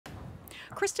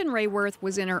Kristin Raworth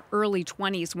was in her early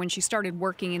 20s when she started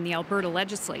working in the Alberta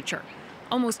legislature.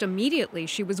 Almost immediately,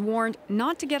 she was warned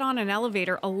not to get on an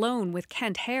elevator alone with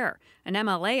Kent Hehr, an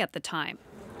MLA at the time.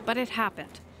 But it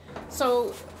happened. So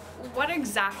what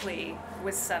exactly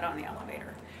was said on the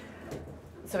elevator?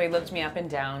 So he looked me up and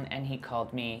down and he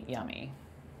called me yummy.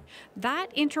 That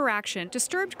interaction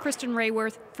disturbed Kristin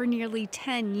Raworth for nearly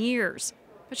 10 years.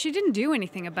 But she didn't do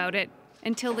anything about it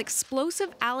until explosive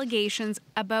allegations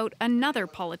about another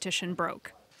politician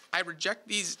broke. I reject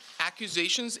these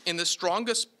accusations in the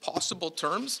strongest possible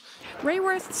terms.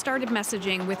 Raworth started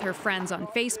messaging with her friends on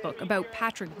Facebook about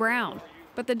Patrick Brown,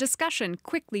 but the discussion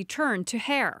quickly turned to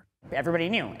Hehr. Everybody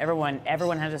knew. Everyone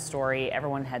had a story.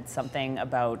 Everyone had something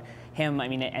about him,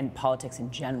 and politics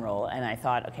in general. And I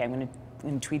thought, okay, I'm going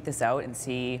to tweet this out and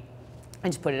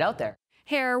just put it out there.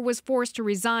 Hehr was forced to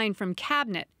resign from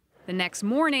cabinet. The next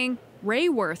morning,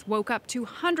 Raworth woke up to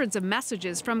hundreds of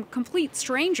messages from complete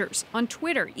strangers on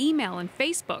Twitter, email, and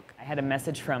Facebook. I had a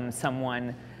message from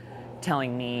someone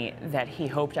telling me that he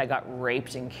hoped I got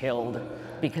raped and killed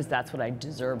because that's what I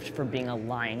deserved for being a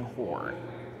lying whore.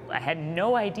 I had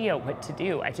no idea what to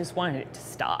do. I just wanted it to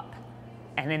stop.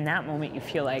 And in that moment, you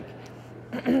feel like,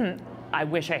 I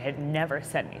wish I had never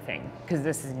said anything because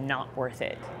this is not worth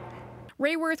it.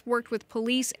 Raworth worked with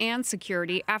police and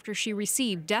security after she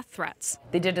received death threats.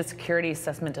 They did a security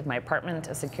assessment of my apartment,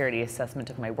 a security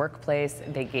assessment of my workplace.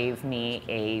 They gave me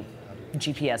a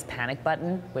GPS panic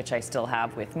button, which I still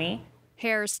have with me.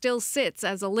 Hehr still sits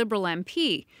as a Liberal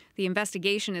MP. The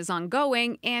investigation is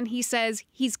ongoing, and he says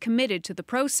he's committed to the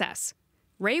process.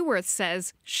 Raworth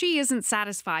says she isn't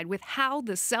satisfied with how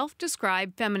the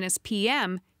self-described feminist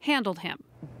PM handled him.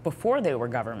 Before they were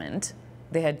government,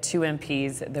 they had 2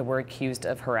 MPs that were accused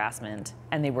of harassment,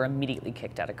 and they were immediately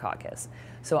kicked out of caucus.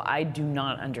 So I do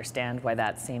not understand why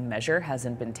that same measure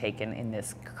hasn't been taken in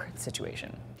this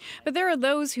situation. But there are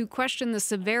those who question the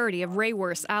severity of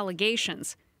Raworth's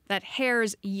allegations, that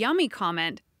Hehr's yummy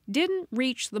comment didn't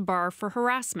reach the bar for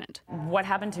harassment. What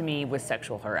happened to me was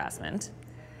sexual harassment,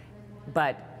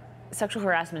 but sexual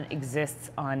harassment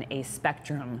exists on a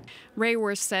spectrum.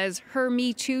 Raworth says her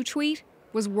Me Too tweet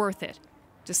was worth it,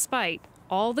 despite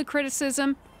all the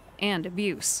criticism and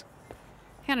abuse.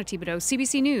 Hannah Thibodeau,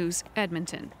 CBC News,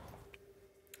 Edmonton.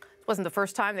 It wasn't the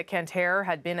first time that Kent Hehr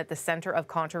had been at the centre of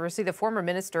controversy. The former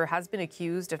minister has been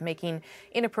accused of making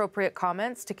inappropriate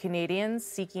comments to Canadians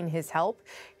seeking his help.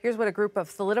 Here's what a group of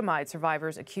thalidomide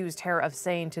survivors accused Hehr of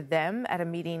saying to them at a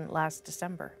meeting last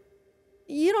December.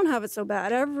 You don't have it so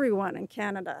bad. Everyone in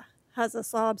Canada has a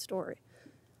sob story.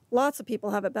 Lots of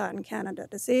people have it bad in Canada.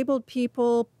 Disabled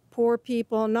people, poor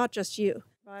people, not just you.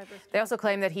 They also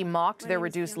claim that he mocked their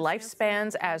reduced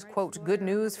lifespans as, quote, good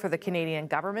news for the Canadian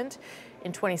government.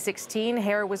 In 2016,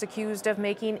 Hehr was accused of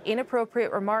making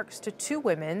inappropriate remarks to 2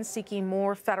 women seeking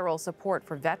more federal support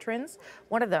for veterans.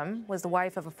 One of them was the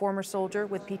wife of a former soldier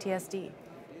with PTSD.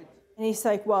 And he's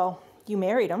like, well, you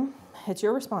married him. It's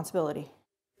your responsibility.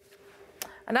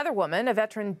 Another woman, a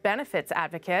veteran benefits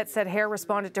advocate, said Hehr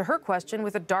responded to her question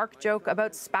with a dark joke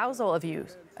about spousal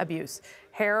abuse.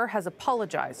 Hehr has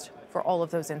apologized for all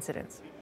of those incidents.